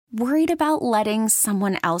Worried about letting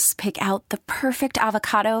someone else pick out the perfect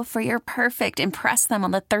avocado for your perfect impress them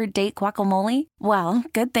on the third date guacamole? Well,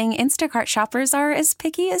 good thing Instacart shoppers are as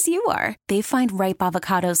picky as you are. They find ripe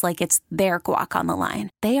avocados like it's their guac on the line.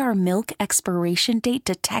 They are milk expiration date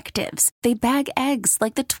detectives. They bag eggs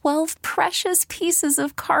like the 12 precious pieces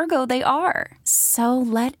of cargo they are. So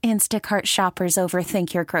let Instacart shoppers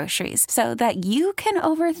overthink your groceries so that you can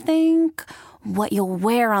overthink what you'll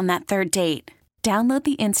wear on that third date. Download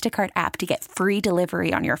the Instacart app to get free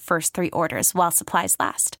delivery on your first 3 orders while supplies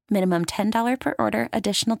last. Minimum $10 per order.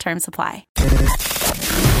 Additional terms apply.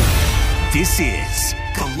 This is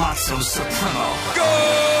Golazo Supremo. Go!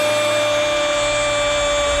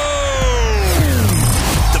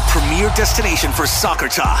 The premier destination for soccer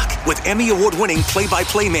talk with Emmy Award-winning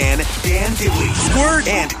play-by-play man Dan Dibley. Squirt!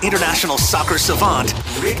 And international soccer savant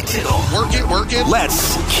Rick Tittle. Work it.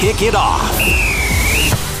 Let's kick it off.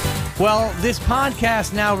 Well, this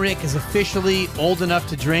podcast now, Rick, is officially old enough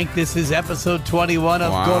to drink. This is episode 21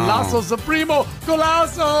 of Golazo Supremo.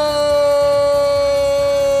 Golazo!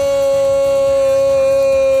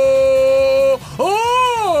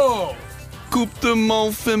 Oh! Coupe de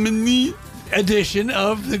Monde Féminin. Edition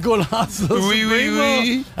of the Golazo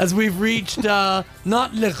Supremo. As we've reached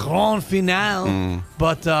not le grand finale,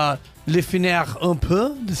 but le finale un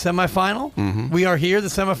peu, the semifinal. We are here, the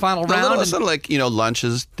semifinal round. It's like, lunch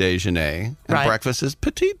is déjeuner, and breakfast is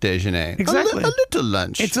petit déjeuner. Exactly. A little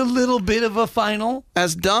lunch. It's a little bit of a final.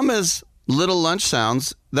 As dumb as little lunch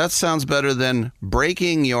sounds, that sounds better than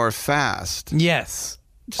breaking your fast. Yes.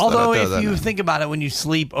 Just Although if you think about it, when you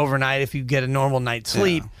sleep overnight, if you get a normal night's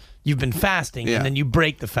sleep, you've been fasting, and then you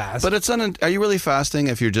break the fast. But are you really fasting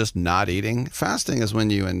if you're just not eating? Fasting is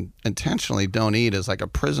when you intentionally don't eat as like a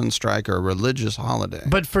prison strike or a religious holiday.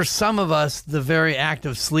 But for some of us, the very act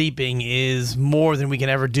of sleeping is more than we can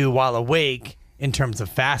ever do while awake in terms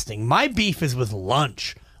of fasting. My beef is with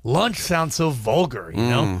lunch. Lunch sounds so vulgar, you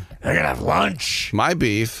know? They're going to have lunch. My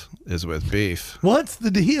beef is with beef. What's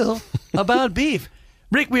the deal about beef?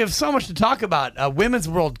 Rick, we have so much to talk about. Women's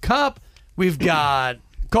World Cup. We've got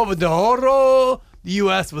Copa de Oro, the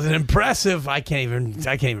U.S. with an impressive, I can't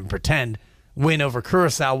even pretend, win over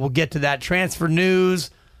Curacao. We'll get to that. Transfer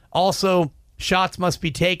news. Also, shots must be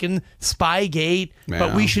taken. Spygate. Yeah.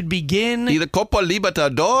 But we should begin. Y the Copa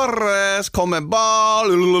Libertadores, Conmebol.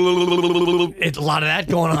 It's a lot of that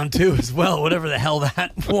going on, too, as well, whatever the hell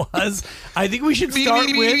that was. I think we should start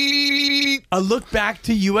with a look back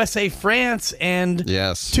to USA-France. And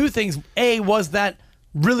two things. A, was that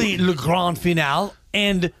really le grand finale?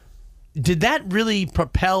 And did that really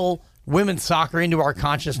propel women's soccer into our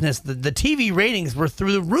consciousness? The TV ratings were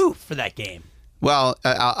through the roof for that game. Well,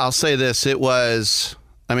 I'll say this. It was,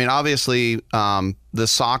 obviously the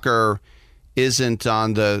soccer isn't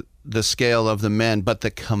on the scale of the men, but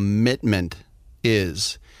the commitment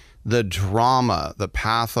is. The drama, the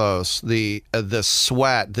pathos, the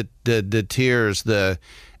sweat, the tears, the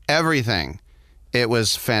everything. It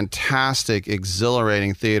was fantastic,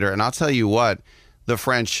 exhilarating theater. And I'll tell you what, the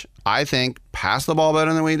French, I think, passed the ball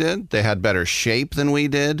better than we did. They had better shape than we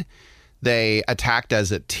did. They attacked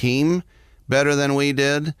as a team better than we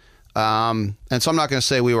did. And so I'm not going to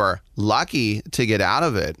say we were lucky to get out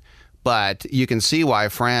of it, but you can see why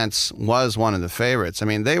France was one of the favorites.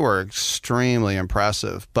 They were extremely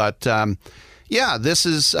impressive. But this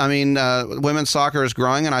is, women's soccer is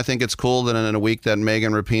growing, and I think it's cool that in a week that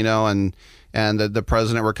Megan Rapinoe and the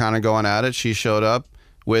president were kind of going at it, she showed up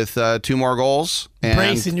with 2 more goals. And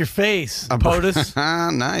brace in your face, POTUS.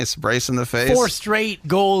 Nice. Brace in the face. 4 straight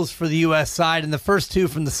goals for the U.S. side, and the first 2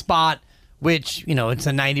 from the spot, which, it's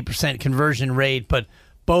a 90% conversion rate, but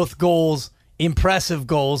both goals, impressive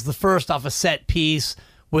goals. The first off a set piece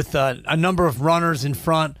with a number of runners in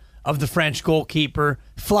front of the French goalkeeper,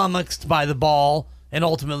 flummoxed by the ball, and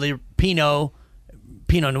ultimately Pinot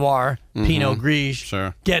Noir, Pinot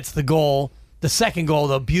Grigio, gets the goal. The second goal,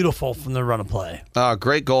 though, beautiful from the run of play.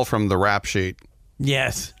 Great goal from the rap sheet.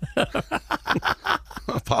 Yes.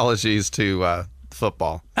 Apologies to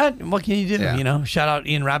football. What can you do? Yeah. Shout out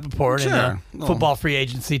Ian Rappaport and the football free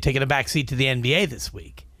agency taking a backseat to the NBA this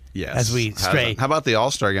week. Yes. As we stray. How about the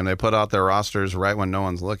All-Star game? They put out their rosters right when no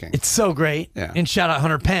one's looking. It's so great. Yeah. And shout out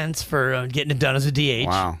Hunter Pence for getting it done as a DH.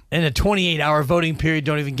 Wow. And a 28-hour voting period.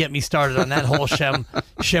 Don't even get me started on that whole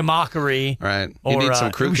shemockery. Right. You need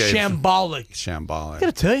some crew cage. Shambolic. I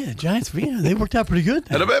got to tell you, the Giants, they worked out pretty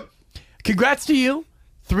good. A bit. Congrats to you.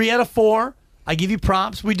 3 out of 4. I give you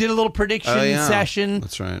props. We did a little prediction session.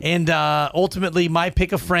 That's right. And ultimately, my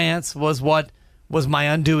pick of France was what was my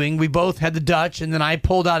undoing. We both had the Dutch, and then I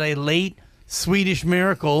pulled out a late Swedish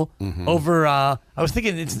Miracle over. I was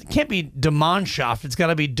thinking it can't be De Mannschaft. It's got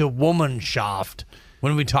to be De Womanschaft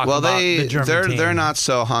when we talk about the German team. They're not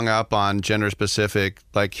so hung up on gender specific.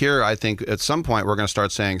 Like here, I think at some point we're going to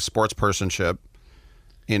start saying sportspersonship.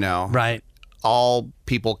 Right. All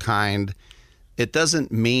people kind. It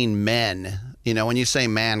doesn't mean men. When you say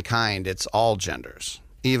mankind, it's all genders,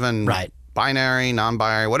 even binary,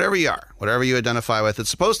 non-binary, whatever you are, whatever you identify with. It's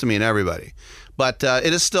supposed to mean everybody. But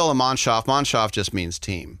it is still a Mannschaft. Mannschaft just means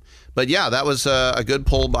team. But yeah, that was a good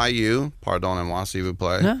pull by you. Pardonnez-moi, s'il vous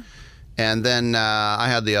plaît. Yeah. And then I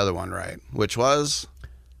had the other one right, which was?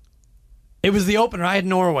 It was the opener. I had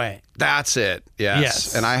Norway. That's it.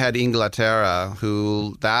 Yes. And I had Inglaterra,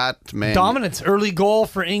 dominance, early goal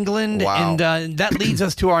for England. Wow. And that leads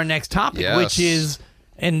us to our next topic, which is,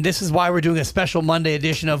 and this is why we're doing a special Monday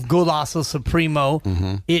edition of Golazo Supremo.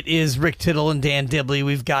 Mm-hmm. It is Rick Tittle and Dan Dibley.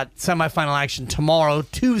 We've got semifinal action tomorrow,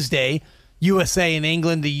 Tuesday, USA and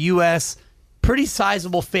England. The U.S., pretty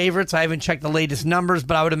sizable favorites. I haven't checked the latest numbers,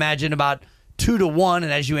 but I would imagine about 2-1.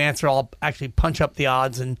 And as you answer, I'll actually punch up the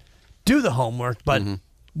odds and do the homework. But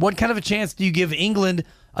what kind of a chance do you give England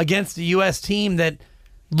against the U.S. team that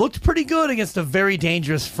looked pretty good against a very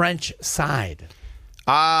dangerous French side?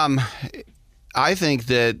 I think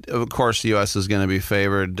that, of course, the U.S. is going to be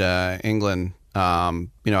favored. England,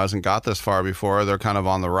 hasn't got this far before. They're kind of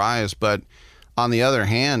on the rise. But on the other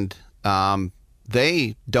hand,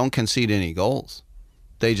 they don't concede any goals.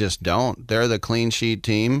 They just don't. They're the clean sheet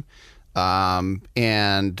team.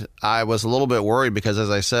 And I was a little bit worried because, as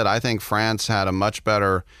I said, I think France had a much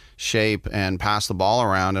better shape and passed the ball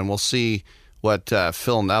around. And we'll see what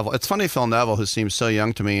Phil Neville. It's funny, Phil Neville, who seems so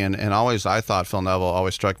young to me, and always I thought Phil Neville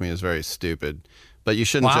always struck me as very stupid. But you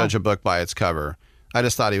shouldn't judge a book by its cover. I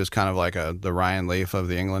just thought he was kind of like the Ryan Leaf of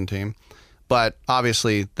the England team. But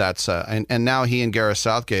obviously that's and now he and Gareth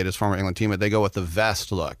Southgate, his former England teammate, they go with the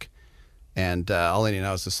vest look. And all he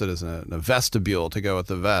knows is to sit as in a vestibule to go with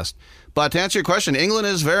the vest. But to answer your question, England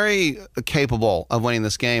is very capable of winning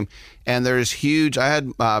this game. And there's huge. I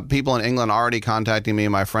had people in England already contacting me,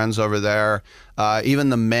 my friends over there, even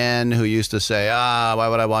the men who used to say, why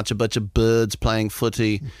would I watch a bunch of birds playing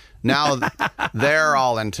footy? Now they're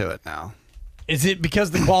all into it now. Is it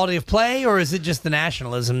because of the quality of play, or is it just the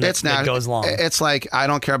nationalism that goes along? It's like, I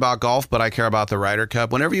don't care about golf, but I care about the Ryder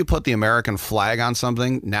Cup. Whenever you put the American flag on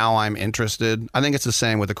something, now I'm interested. I think it's the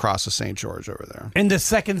same with the Cross of St. George over there. In the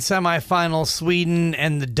second semifinal, Sweden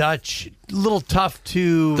and the Dutch, a little tough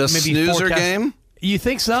to the maybe snoozer forecast. Game? You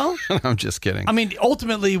think so? I'm just kidding. I mean,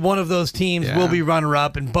 ultimately, one of those teams will be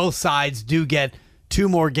runner-up, and both sides do get 2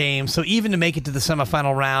 more games. So even to make it to the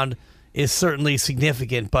semifinal round is certainly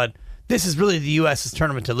significant, but this is really the U.S.'s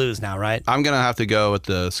tournament to lose now, right? I'm going to have to go with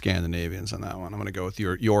the Scandinavians on that one. I'm going to go with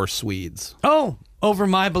your Swedes. Oh, over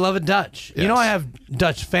my beloved Dutch. Yes. I have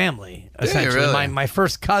Dutch family, essentially. Really? My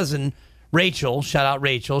first cousin, Rachel, shout out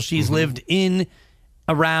Rachel, she's lived in,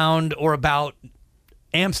 around, or about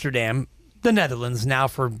Amsterdam, the Netherlands, now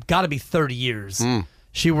for got to be 30 years.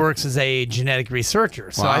 She works as a genetic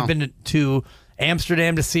researcher. So I've been to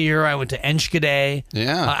Amsterdam to see her. I went to Enschede.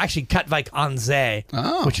 Yeah. Actually, Katwijk aan Zee,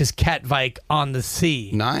 which is Katwijk on the sea.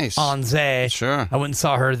 Nice. On Zee. Sure. I went and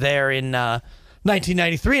saw her there in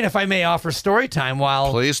 1993. And if I may offer story time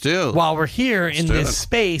Please do. While we're here in this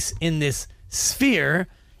space, in this sphere,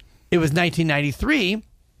 it was 1993,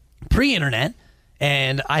 pre-internet,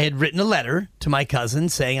 and I had written a letter to my cousin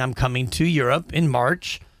saying I'm coming to Europe in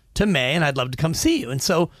March to May, and I'd love to come see you. And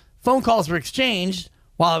so phone calls were exchanged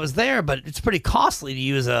while I was there, but it's pretty costly to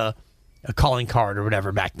use a calling card or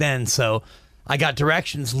whatever back then. So I got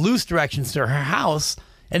loose directions to her house,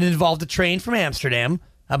 and it involved a train from Amsterdam,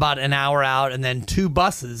 about an hour out, and then 2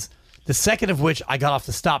 buses, the second of which I got off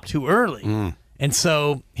the stop too early. And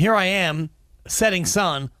so here I am, setting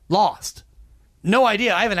sun, lost. No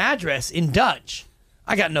idea. I have an address in Dutch.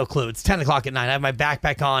 I got no clue. It's 10 o'clock at night. I have my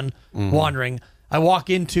backpack on, wandering. I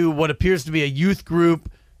walk into what appears to be a youth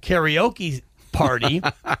group karaoke party,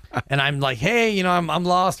 and I'm like, hey, I'm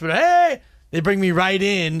lost, but hey, they bring me right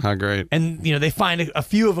in. How great. And they find a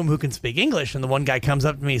few of them who can speak English, and the one guy comes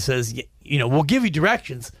up to me and says, we'll give you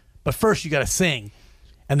directions, but first you got to sing.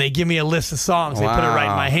 And they give me a list of songs. They put it right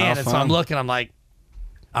in my hand, and so I'm looking, I'm like,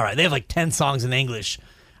 all right, they have like 10 songs in English.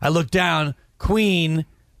 I look down, Queen,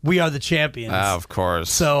 We Are the Champions. Of course.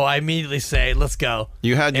 So I immediately say, let's go.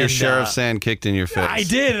 You had your share of sand kicked in your face. I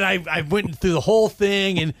did, and I went through the whole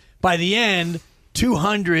thing, and by the end,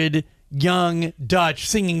 200 young Dutch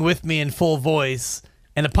singing with me in full voice.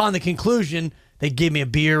 And upon the conclusion, they gave me a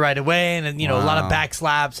beer right away, and a lot of back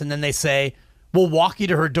slaps. And then they say, we'll walk you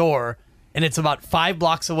to her door. And it's about 5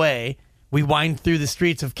 blocks away. We wind through the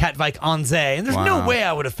streets of Katwijk aan Zee, and there's no way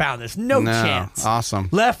I would have found this. No chance. Awesome.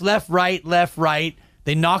 Left, right.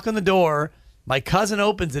 They knock on the door. My cousin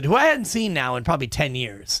opens it, who I hadn't seen now in probably 10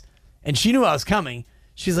 years. And she knew I was coming.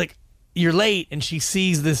 She's like, "You're late." And she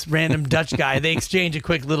sees this random Dutch guy. They exchange a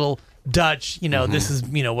quick little Dutch, this is,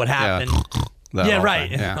 what happened. Yeah, right.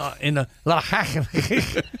 Thing, yeah. In a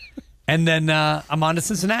and then I'm on to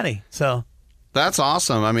Cincinnati. So that's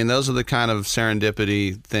awesome. I mean, those are the kind of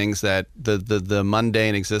serendipity things that the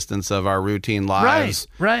mundane existence of our routine lives.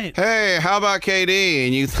 Right. Hey, how about KD?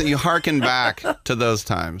 And you hearken back to those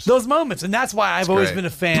times. Those moments. And that's why I've always been a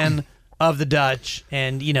fan of the Dutch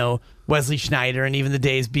and, Wesley Sneijder and even the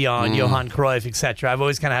days beyond, Johan Cruyff, etc. I've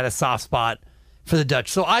always kind of had a soft spot for the Dutch.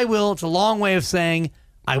 So it's a long way of saying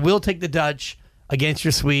I will take the Dutch against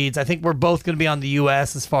your Swedes. I think we're both going to be on the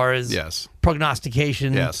U.S. as far as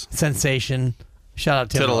prognostication, sensation. Shout out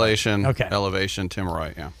Tim Titillation, Roy. elevation, Tim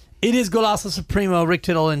Roy, yeah. It is Golazo Supremo, Rick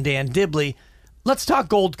Tittle and Dan Dibley. Let's talk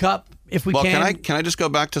Gold Cup if we can. Can I just go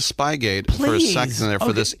back to Spygate for a Please. second there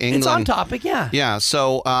for this England? It's on topic, yeah. Yeah,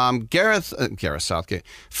 so Gareth Southgate,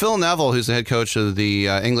 Phil Neville, who's the head coach of the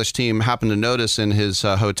English team, happened to notice in his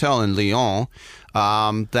hotel in Lyon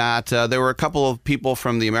that there were a couple of people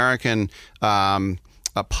from the American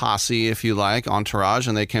a posse, if you like, entourage,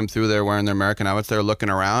 and they came through there wearing their American outfits. They're looking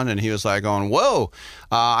around, and he was like going, "Whoa,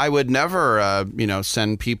 I would never,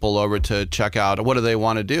 send people over to check out. What do they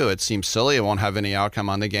want to do? It seems silly. It won't have any outcome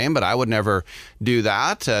on the game, but I would never do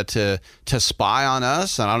that to spy on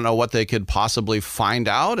us. And I don't know what they could possibly find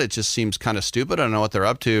out. It just seems kind of stupid. I don't know what they're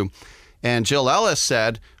up to." And Jill Ellis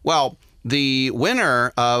said, "Well, the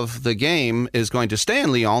winner of the game is going to stay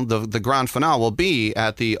in Lyon. The grand finale will be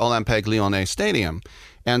at the Olympique Lyonnais Stadium.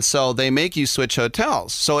 And so they make you switch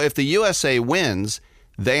hotels. So if the USA wins,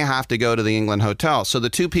 they have to go to the England hotel. So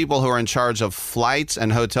the two people who are in charge of flights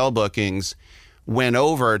and hotel bookings went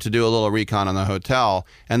over to do a little recon on the hotel.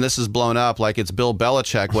 And this is blown up like it's Bill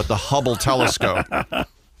Belichick with the Hubble telescope.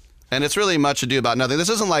 And it's really much ado about nothing. This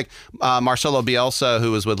isn't like Marcelo Bielsa,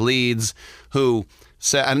 who was with Leeds, who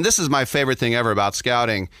said, and this is my favorite thing ever about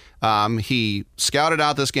scouting. He scouted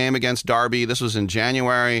out this game against Derby. This was in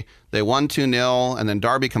January. They won 2-0, and then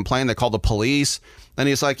Derby complained. They called the police. And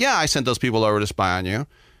he's like, "Yeah, I sent those people over to spy on you."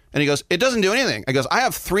 And he goes, "It doesn't do anything." I goes, "I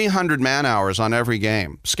have 300 man hours on every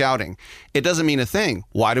game scouting. It doesn't mean a thing.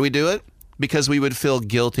 Why do we do it? Because we would feel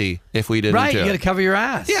guilty if we didn't do it." Right, you got to cover your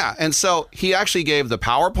ass. Yeah, and so he actually gave the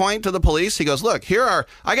PowerPoint to the police. He goes, "Look,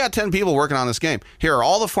 I got 10 people working on this game. Here are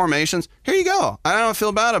all the formations. Here you go. I don't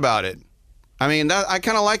feel bad about it." I mean, I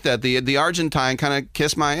kind of like that. The Argentine kind of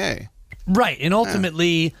kissed my A. Right, and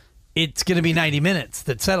ultimately, it's going to be 90 minutes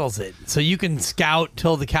that settles it. So you can scout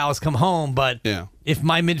till the cows come home, but if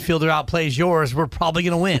my midfielder outplays yours, we're probably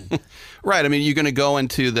going to win. Right. I mean, you're going to go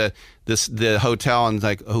into the hotel and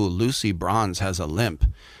like, "Oh, Lucy Bronze has a limp.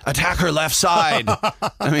 Attack her left side."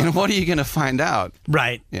 I mean, what are you going to find out?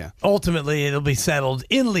 Right. Yeah. Ultimately, it'll be settled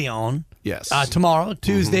in Lyon. Yes. Tomorrow,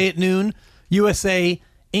 Tuesday at noon, USA,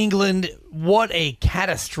 England. What a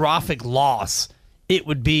catastrophic loss it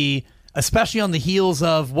would be, especially on the heels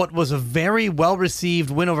of what was a very well-received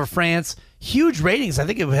win over France. Huge ratings. I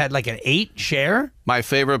think it had like an 8 share. My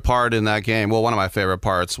favorite part in that game, well, one of my favorite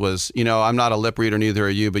parts was, I'm not a lip reader, neither are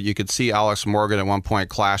you, but you could see Alex Morgan at one point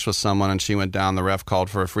clash with someone, and she went down. The ref called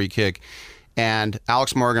for a free kick. And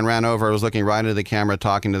Alex Morgan ran over, was looking right into the camera,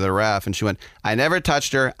 talking to the ref, and she went, "I never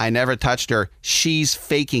touched her. I never touched her. She's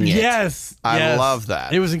faking it." Yes. I love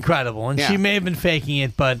that. It was incredible. And she may have been faking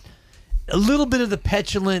it, but a little bit of the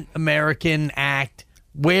petulant American act,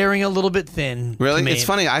 wearing a little bit thin. Really? It's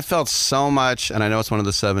funny. I felt so much, and I know it's one of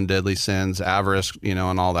the 7 deadly sins, avarice,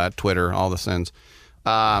 and all that, Twitter, all the sins.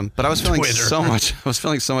 But I was feeling so much. I was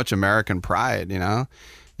feeling so much American pride.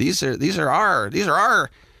 These are our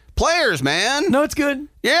players, man. No, it's good.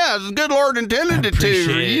 Yeah, the good Lord intended it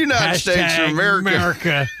to. United States of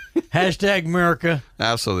America. Hashtag America.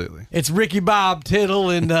 Absolutely. It's Ricky Bob Tittle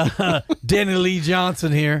and Danny Lee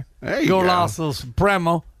Johnson here. There you go. Golazo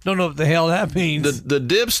Supremo. Don't know what the hell that means. The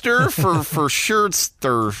dipster for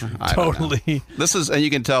shirtster. Totally. This is, and you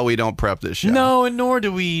can tell we don't prep this show. No, and nor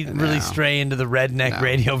do we really stray into the redneck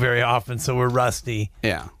radio very often, so we're rusty.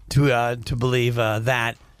 Yeah. To believe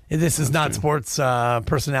that. This is not sports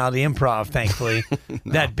personality improv, thankfully.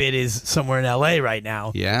 No. That bit is somewhere in L.A. right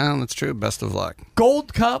now. Yeah, that's true. Best of luck.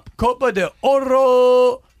 Gold Cup, Copa de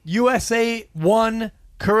Oro, USA 1,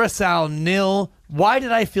 Curacao 0. Why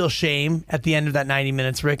did I feel shame at the end of that 90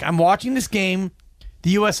 minutes, Rick? I'm watching this game. The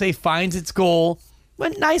USA finds its goal.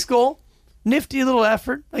 Nice goal. Nifty little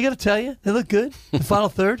effort, I got to tell you. They look good. The final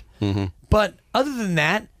third. Mm-hmm. But other than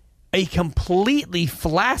that, a completely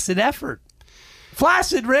flaccid effort.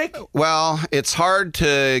 Flaccid, Rick. Well, it's hard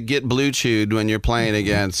to get blue chewed when you're playing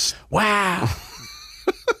against. Wow.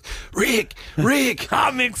 Rick,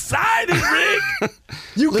 I'm excited, Rick.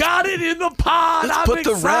 You got it in the pod. I'm put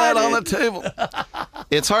excited. the rat on the table.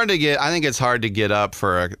 It's hard to get. I think it's hard to get up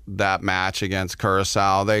for that match against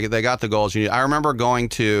Curacao. They got the goals you need. I remember going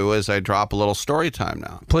to, as I drop a little story time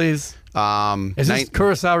now. Please. Is this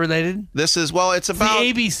Curacao related? This is, well, it's about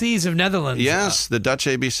the ABCs of Netherlands. Yes, the Dutch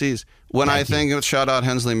ABCs. When I think, shout out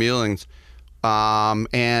Hensley Meulings,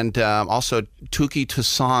 and also Tuki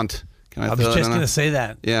Toussaint. I was just going to say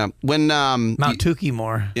that. Yeah. When Mount Tukey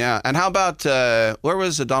more. Yeah. And how about where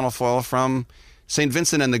was Donald Foyle from? St.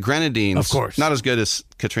 Vincent and the Grenadines. Of course. Not as good as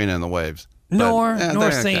Katrina and the Waves. Nor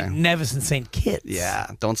St. Nevis and St. Kitts. Yeah.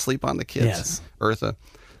 Don't sleep on the kids. Yes. Eartha.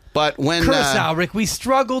 But when Curacao, Rick, we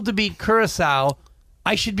struggled to beat Curacao.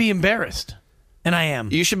 I should be embarrassed. And I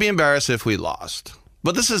am. You should be embarrassed if we lost.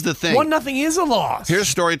 But this is the thing. 1-0 is a loss. Here's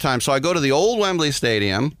story time. So I go to the old Wembley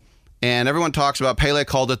Stadium. And everyone talks about, Pele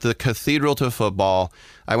called it the cathedral to football.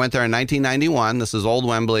 I went there in 1991. This is old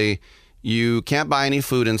Wembley. You can't buy any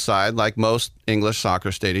food inside like most English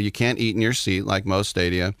soccer stadia. You can't eat in your seat like most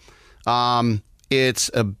stadia. It's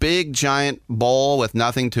a big, giant bowl with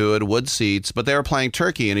nothing to it, wood seats. But they were playing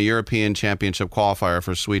Turkey in a European Championship qualifier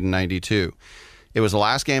for Sweden '92. It was the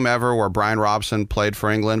last game ever where Brian Robson played for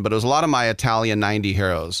England, but it was a lot of my Italian 90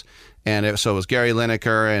 heroes. And so it was Gary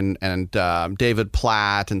Lineker and David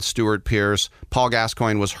Platt and Stuart Pearce. Paul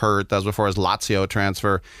Gascoigne was hurt. That was before his Lazio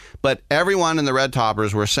transfer. But everyone in the Red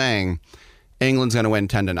Toppers were saying England's going to win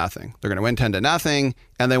 10-0. They're going to win 10-0,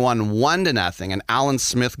 and they won 1-0. An Alan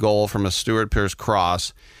Smith goal from a Stuart Pearce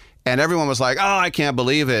cross. And everyone was like, oh, I can't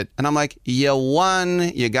believe it. And I'm like, you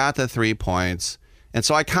won. You got the 3 points. And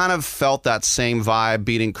so I kind of felt that same vibe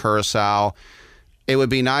beating Curacao. It would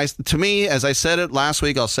be nice. To me, as I said it last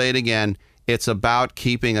week, I'll say it again, it's about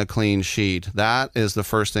keeping a clean sheet. That is the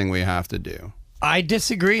first thing we have to do. I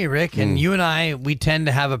disagree, Rick. And you and I, we tend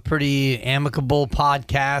to have a pretty amicable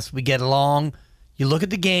podcast. We get along. You look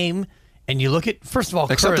at the game, and you look at, first of all,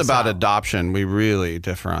 Except Curacao. about adoption. We really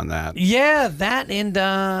differ on that. Yeah, that and,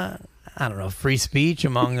 I don't know, free speech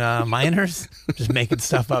among minors. Just making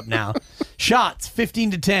stuff up now. Shots,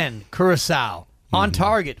 15-10, Curacao. On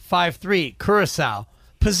target, 5-3, Curacao.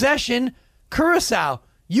 Possession, Curacao.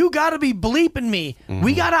 You got to be bleeping me.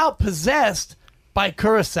 We got outpossessed by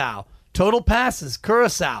Curacao. Total passes,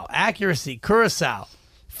 Curacao. Accuracy, Curacao.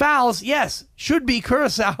 Fouls, yes, should be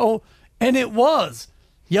Curacao, and it was.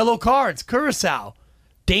 Yellow cards, Curacao.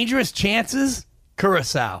 Dangerous chances,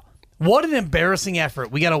 Curacao. What an embarrassing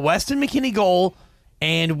effort. We got a Weston McKennie goal,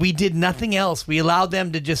 and we did nothing else. We allowed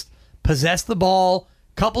them to just possess the ball.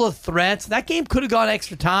 Couple of threats. That game could have gone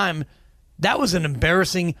extra time. That was an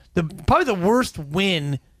embarrassing, probably the worst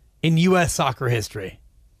win in U.S. soccer history.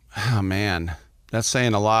 Oh, man. That's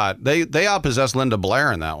saying a lot. They outpossessed Linda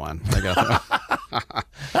Blair in that one. I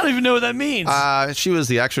don't even know what that means. She was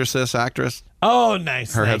the Exorcist actress. Oh,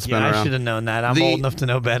 nice. Her head Thank you. spin I around. should have known that. I'm old enough to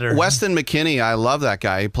know better. Weston McKennie, I love that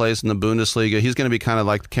guy. He plays in the Bundesliga. He's going to be kind of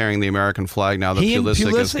like carrying the American flag now that He and Pulisic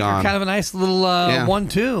is Pulisic gone. are kind of a nice little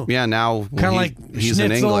 1-2. Yeah, now Kind of like he's in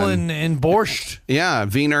Schnitzel England. and Borscht. Yeah,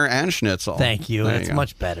 Wiener and Schnitzel. Thank you. There That's go.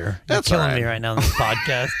 much better. That's You're killing all right. me right now in this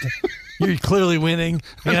podcast. You're clearly winning.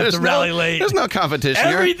 You have to rally late. There's no competition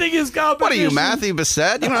here. Everything is competition. What are you, Matthew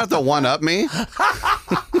Bissett? You don't have to one-up me.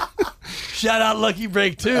 Shout out Lucky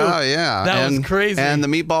Break, too. Oh, yeah. That was crazy. And the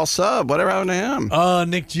meatball sub. Whatever happened to him? Oh,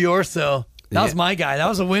 Nick Giorso. That was my guy. That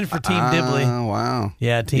was a win for Team Dibley. Oh, wow.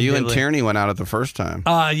 Yeah, Team You Dibley. and Tierney went out at the first time.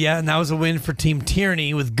 Yeah, and that was a win for Team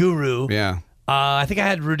Tierney with Guru. Yeah. I think I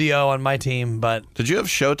had Rudy O on my team, but Did you have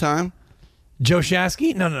Showtime? Joe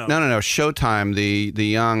Shasky? No. No. Showtime, the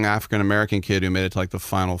young African-American kid who made it to like the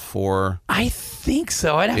Final Four. I think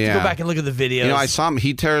so. I'd have to Yeah. go back and look at the videos. You know, I saw him.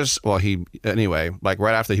 Like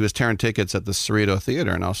right after he was tearing tickets at the Cerrito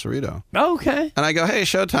Theater in El Cerrito. Okay. And I go, hey,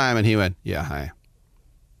 Showtime. And he went, yeah, hi.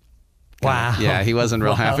 Wow. Yeah, he wasn't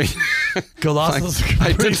real happy. Golazos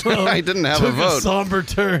I didn't have a vote. A somber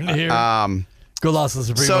turn here. Golazos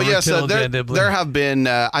Supremo. So, yeah, so Jan Dibley. there have been,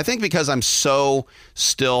 I think because I'm so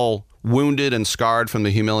still wounded and scarred from the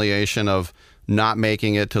humiliation of not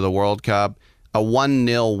making it to the World Cup, a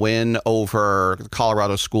 1-0 win over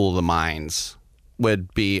Colorado School of the Mines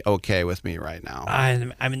would be okay with me right now.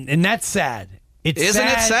 I mean, and that's sad. Isn't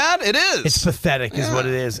it sad? It is. It's pathetic is what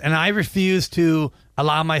it is. And I refuse to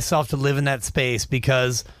allow myself to live in that space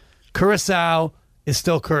because Curacao is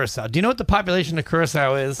still Curacao. Do you know what the population of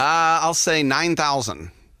Curacao is? I'll say 9,000.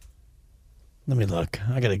 Let me look.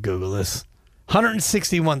 I got to Google this.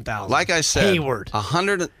 161,000. Like I said, Hayward.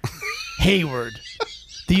 100. Hayward.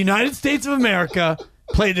 The United States of America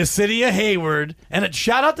play the city of Hayward. And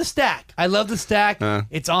shout out the Stack. I love the Stack.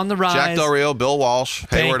 It's on the rise. Jack Del Rio, Bill Walsh,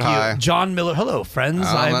 Hayward Thank you. High. John Miller. Hello, friends.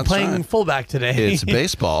 I'm that's playing right. fullback today. It's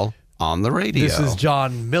baseball on the radio. This is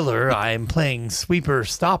John Miller. I'm playing sweeper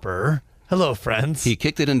stopper. Hello, friends. He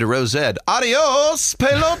kicked it into Rosette. Adios,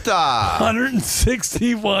 pelota.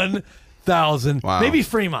 161,000. Wow. Maybe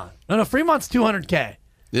Fremont. No, Fremont's 200K.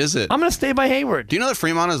 Is it? I'm going to stay by Hayward. Do you know that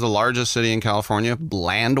Fremont is the largest city in California,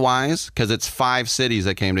 land-wise? Because it's 5 cities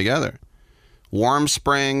that came together. Warm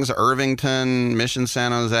Springs, Irvington, Mission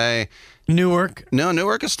San Jose. Newark. No,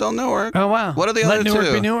 Newark is still Newark. Oh, wow. What are the Let other Newark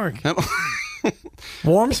two? be Newark.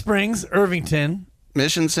 Warm Springs, Irvington.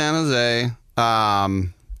 Mission San Jose,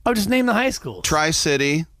 Just name the high schools.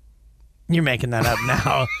 Tri-City. You're making that up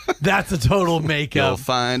now. That's a total You'll makeup.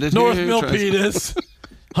 find it North here. Milpitas.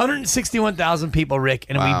 161,000 people, Rick,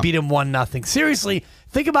 and we beat them 1-0. Seriously,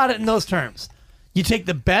 think about it in those terms. You take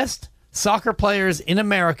the best soccer players in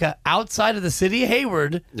America outside of the city of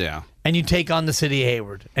Hayward, Yeah. and you take on the city of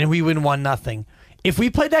Hayward, and we win 1-0. If we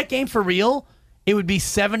played that game for real, it would be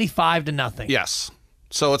 75-0. Yes.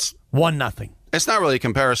 So it's 1-0. not really a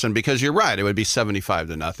comparison because you're right. It would be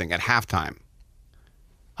 75-0 at halftime.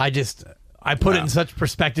 I put it in such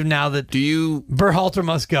perspective now that Do you? Berhalter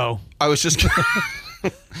must go. I was just going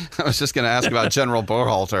to ask about General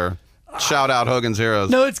Berhalter. Shout out Hogan's Heroes.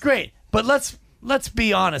 No, it's great. But let's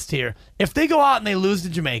be honest here. If they go out and they lose to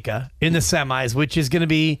Jamaica in the semis, which is going to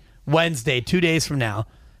be Wednesday, 2 days from now,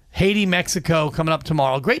 Haiti, Mexico coming up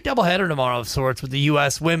tomorrow. Great doubleheader tomorrow of sorts with the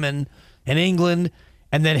U.S. women and England,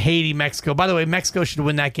 and then Haiti, Mexico. By the way, Mexico should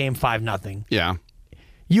win that game 5-0. Yeah.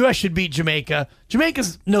 U.S. should beat Jamaica.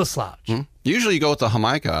 Jamaica's no slouch. Usually you go with the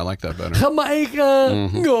Jamaica. I like that better. Jamaica,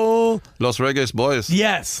 go. Los Reggae Boys.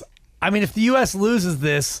 Yes. I mean, if the U.S. loses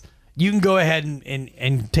this, you can go ahead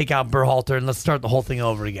and take out Berhalter and let's start the whole thing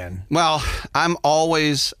over again. Well, I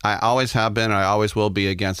always have been, and I always will be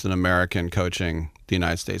against an American coaching the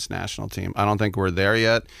United States national team. I don't think we're there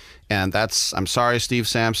yet. And I'm sorry, Steve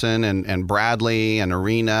Sampson and Bradley and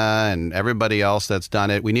Arena and everybody else that's done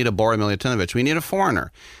it. We need a Bora Milutinovic. We need a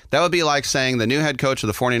foreigner. That would be like saying the new head coach of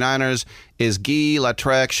the 49ers is Guy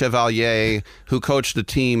Latrec Chevalier, who coached the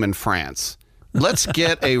team in France. Let's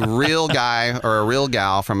get a real guy or a real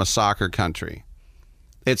gal from a soccer country.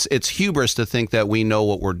 It's hubris to think that we know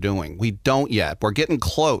what we're doing. We don't yet. We're getting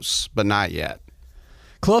close, but not yet.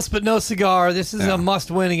 Close but no cigar. This is a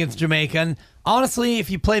must-win against Jamaica. And honestly,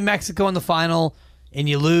 if you play Mexico in the final and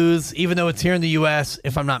you lose, even though it's here in the U.S.,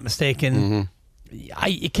 if I'm not mistaken,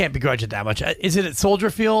 you can't begrudge it that much. Is it at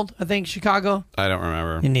Soldier Field, I think, Chicago? I don't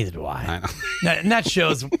remember. And neither do I. I know. And that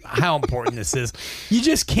shows how important this is. You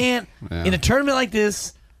just can't, in a tournament like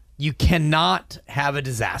this, you cannot have a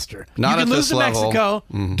disaster. Not you can at lose this to level. Mexico,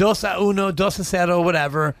 2-1, 2-0,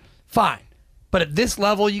 whatever, fine. But at this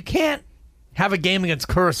level, you can't have a game against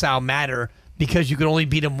Curacao matter because you could only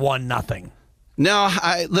beat them 1-0. No,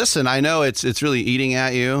 listen, I know it's really eating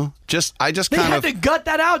at you. I just They kind had of to gut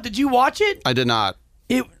that out. Did you watch it? I did not.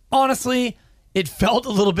 It honestly, it felt a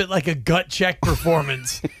little bit like a gut check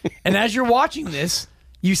performance. And as you're watching this,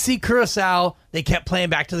 you see Curacao, they kept playing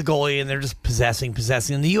back to the goalie and they're just possessing.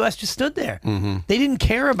 And the U.S. just stood there. They didn't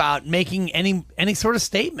care about making any sort of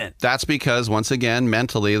statement. That's because, once again,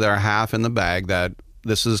 mentally, they're half in the bag that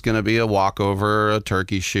this is going to be a walkover, a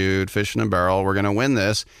turkey shoot, fish in a barrel. We're going to win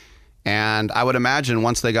this. And I would imagine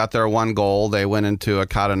once they got their one goal, they went into a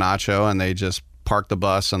Catenaccio and they just parked the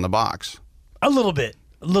bus in the box. A little bit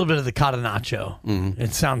of the Catenaccio.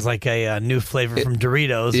 It sounds like a new flavor from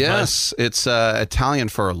Doritos. Yes, it's Italian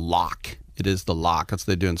for lock. It is the lock. That's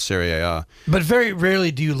what they do in Serie A. But very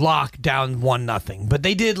rarely do you lock down 1-0. But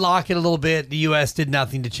they did lock it a little bit. The U.S. did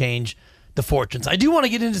nothing to change the fortunes. I do want to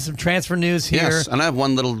get into some transfer news here. Yes, and I have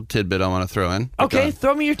one little tidbit I want to throw in. Okay,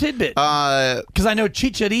 throw me your tidbit. Because I know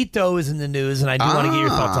Chicharito is in the news, and I do want to get your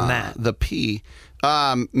thoughts on that. The P.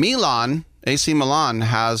 Milan, AC Milan,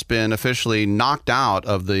 has been officially knocked out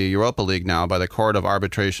of the Europa League now by the Court of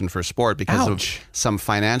Arbitration for Sport because of some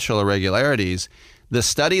financial irregularities. The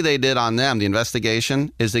study they did on them, the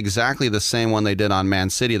investigation, is exactly the same one they did on Man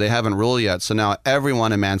City. They haven't ruled yet, so now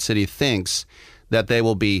everyone in Man City thinks that they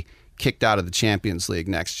will be kicked out of the Champions League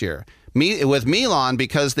next year. With Milan,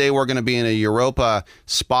 because they were going to be in a Europa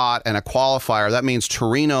spot and a qualifier, that means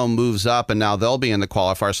Torino moves up and now they'll be in the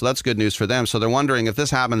qualifier. So that's good news for them. So they're wondering if this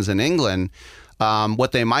happens in England,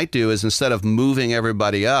 what they might do is instead of moving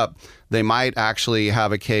everybody up, they might actually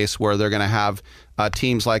have a case where they're going to have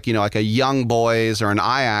teams like a Young Boys or an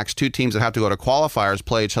Ajax, two teams that have to go to qualifiers,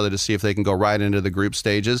 play each other to see if they can go right into the group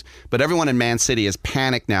stages. But everyone in Man City is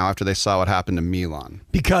panicked now after they saw what happened to Milan.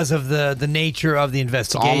 Because of the nature of the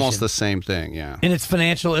investigation. It's almost the same thing, yeah. And its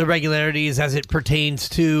financial irregularities as it pertains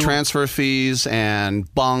to transfer fees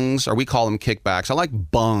and bungs, or we call them kickbacks. I like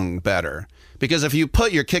bung better. Because if you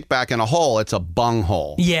put your kickback in a hole, it's a bung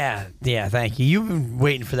hole. Yeah, thank you. You've been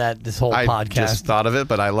waiting for that this whole podcast. I just thought of it,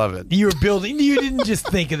 but I love it. You were building. You didn't just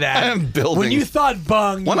think of that. I am building. When you thought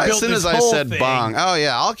bung, as soon as I said thing. bung, oh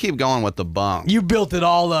yeah, I'll keep going with the bung. You built it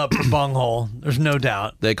all up for bunghole. There's no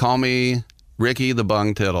doubt. They call me Ricky the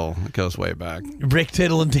Bung Tittle. It goes way back. Rick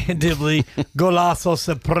Tittle and Dan Dibley, Golazo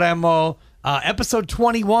Supremo. Episode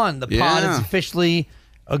 21. The pod is officially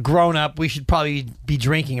a grown-up. We should probably be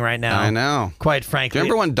drinking right now. I know. Quite frankly. Do you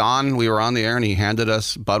remember when Don, we were on the air and he handed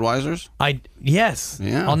us Budweisers? Yes.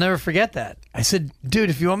 Yeah. I'll never forget that. I said, dude,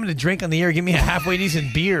 if you want me to drink on the air, give me a halfway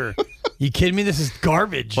decent beer. You kidding me? This is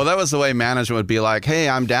garbage. Well, that was the way management would be like, hey,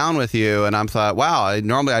 I'm down with you. And I thought, wow,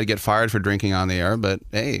 normally I'd get fired for drinking on the air, but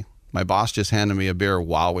hey, my boss just handed me a beer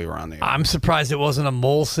while we were on the air. I'm surprised it wasn't a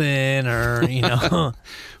Molson or, Well,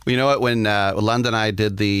 you know what? When London and I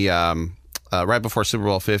did the... right before Super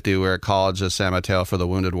Bowl 50, we were at college at San Mateo for the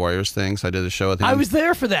Wounded Warriors thing, so I did a show with him. I was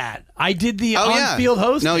there for that. I did the on-field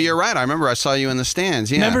hosting. No, you're right. I remember I saw you in the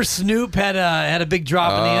stands. Yeah. Remember Snoop had a big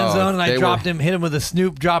drop in the end zone, and I hit him with a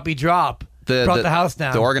Snoop droppy drop. Brought the house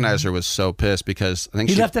down. The organizer was so pissed because I think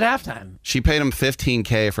he left at halftime. She paid him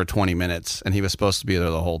 $15K for 20 minutes, and he was supposed to be there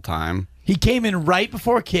the whole time. He came in right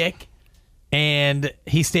before kick, and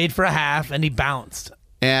he stayed for a half, and he bounced.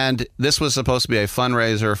 And this was supposed to be a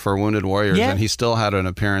fundraiser for Wounded Warriors, and he still had an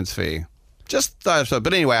appearance fee. Just thought so.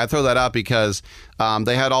 But anyway, I throw that out because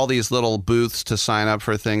they had all these little booths to sign up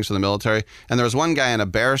for things for the military. And there was one guy in a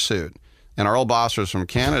bear suit, and our old boss was from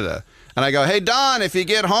Canada. And I go, hey, Don, if you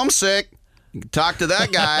get homesick, talk to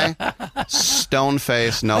that guy. Stone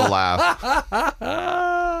face, no laugh.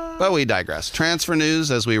 But we digress. Transfer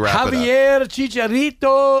news as we wrap it up. Javier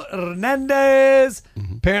Chicharito Hernandez.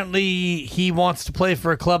 Apparently, he wants to play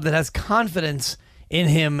for a club that has confidence in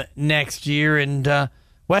him next year, and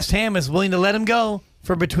West Ham is willing to let him go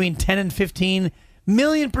for between 10 and 15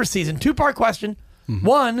 million per season. Two-part question.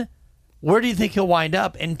 One, where do you think he'll wind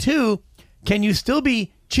up? And two, can you still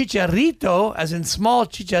be Chicharito, as in small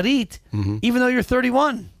Chicharit, even though you're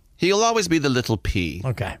 31? He'll always be the little P.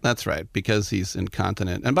 Okay. That's right, because he's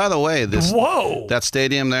incontinent. And by the way, that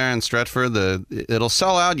stadium there in Stretford, it'll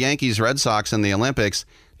sell out Yankees Red Sox in the Olympics.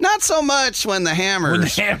 Not so much when the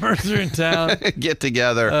Hammers are in town. Get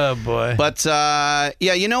together. Oh, boy. But,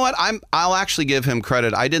 yeah, you know what? I'll actually give him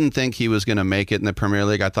credit. I didn't think he was going to make it in the Premier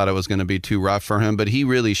League. I thought it was going to be too rough for him, but he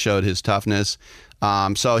really showed his toughness.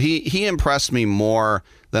 So he impressed me more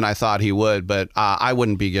than I thought he would, but I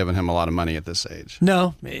wouldn't be giving him a lot of money at this age.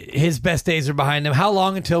 No, his best days are behind him. How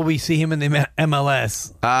long until we see him in the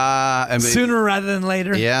MLS? Sooner rather than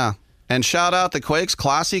later? Yeah. And shout out the Quakes,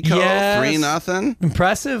 Classico, 3-0.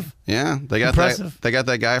 Impressive. Yeah, they got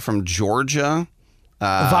that guy from Georgia.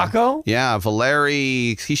 Vaco? Yeah,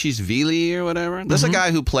 Valeri Kishishvili or whatever. This is a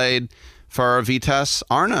guy who played for Vitesse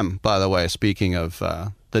Arnhem, by the way, speaking of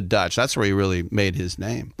the Dutch. That's where he really made his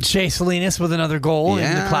name. Shea Salinas with another goal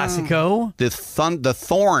in the Classico. The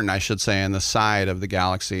thorn, I should say, in the side of the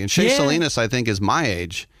Galaxy. And Shea Salinas, I think, is my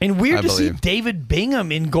age. And weird to see David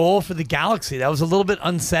Bingham in goal for the Galaxy. That was a little bit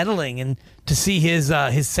unsettling. And to see his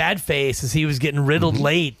sad face as he was getting riddled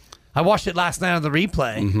late. I watched it last night on the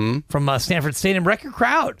replay from Stanford Stadium. Record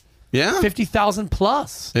crowd. Yeah. 50,000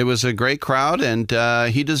 plus. It was a great crowd, and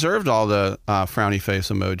he deserved all the frowny face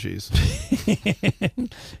emojis.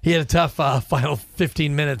 He had a tough final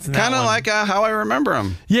 15 minutes. Kind of like how I remember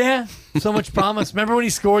him. Yeah, so much promise. Remember when he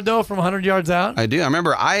scored, though, from 100 yards out? I do. I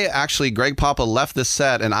remember Greg Papa left the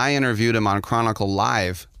set, and I interviewed him on Chronicle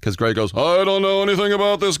Live, because Greg goes, I don't know anything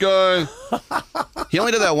about this guy. He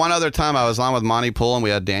only did that one other time. I was on with Monty Poole, and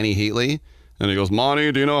we had Danny Heatley. And he goes,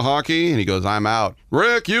 Monty, do you know hockey? And he goes, I'm out.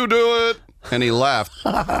 Rick, you do it. And he left.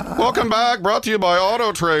 Welcome back. Brought to you by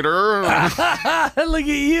Auto Trader. Look at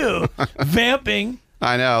you. Vamping.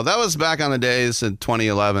 I know. That was back on the days in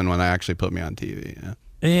 2011 when they actually put me on TV.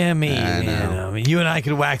 Yeah, me. I know. You and I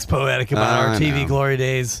could wax poetic about our TV glory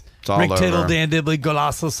days. Rick Tittle, Dan Dibley,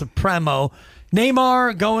 Golazo Supremo.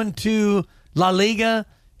 Neymar going to La Liga.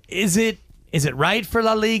 Is it right for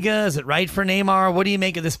La Liga? Is it right for Neymar? What do you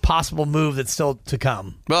make of this possible move that's still to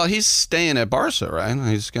come? Well, he's staying at Barca, right?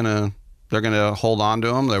 He's going to they're going to hold on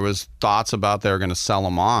to him. There was thoughts about they were going to sell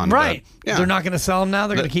him on. Right. But, yeah. They're not going to sell him now.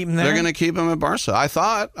 They're going to keep him there. They're going to keep him at Barca. I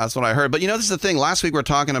thought. That's what I heard. But, this is the thing. Last week we were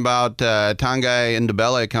talking about Tanguy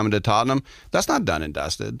Ndombele coming to Tottenham. That's not done and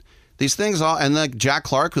dusted. These things all, and like Jack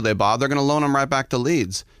Clark, who they bought, they're going to loan him right back to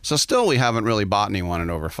Leeds. So still, we haven't really bought anyone in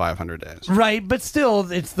over 500 days. Right, but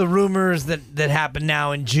still, it's the rumors that happen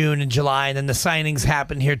now in June and July, and then the signings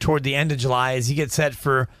happen here toward the end of July as you get set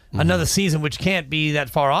for another season, which can't be that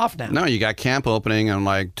far off now. No, you got camp opening in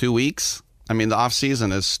like 2 weeks. I mean, the off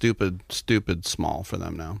season is stupid small for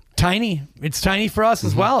them now. Tiny. It's tiny for us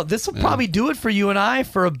as well. This will probably do it for you and I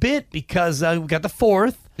for a bit because we got the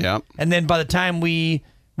 4th. Yeah. And then by the time we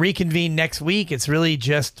reconvene next week, it's really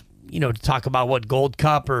just, to talk about what Gold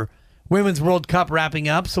Cup or Women's World Cup wrapping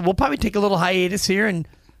up. So we'll probably take a little hiatus here and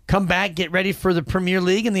come back, get ready for the Premier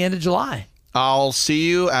League in the end of July. I'll see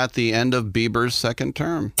you at the end of Bieber's second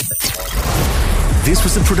term. This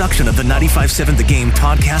was a production of the 95.7 The Game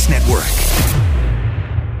Podcast Network.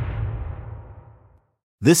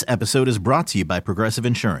 This episode is brought to you by Progressive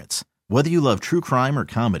Insurance. Whether you love true crime or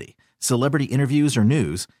comedy, celebrity interviews or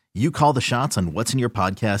news, you call the shots on what's in your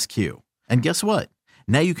podcast queue. And guess what?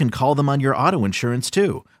 Now you can call them on your auto insurance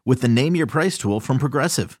too with the Name Your Price tool from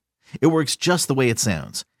Progressive. It works just the way it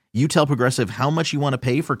sounds. You tell Progressive how much you want to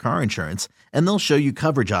pay for car insurance, and they'll show you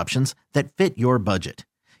coverage options that fit your budget.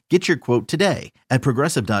 Get your quote today at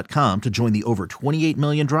Progressive.com to join the over 28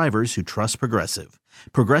 million drivers who trust Progressive.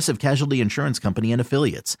 Progressive Casualty Insurance Company and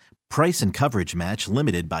Affiliates. Price and coverage match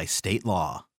limited by state law.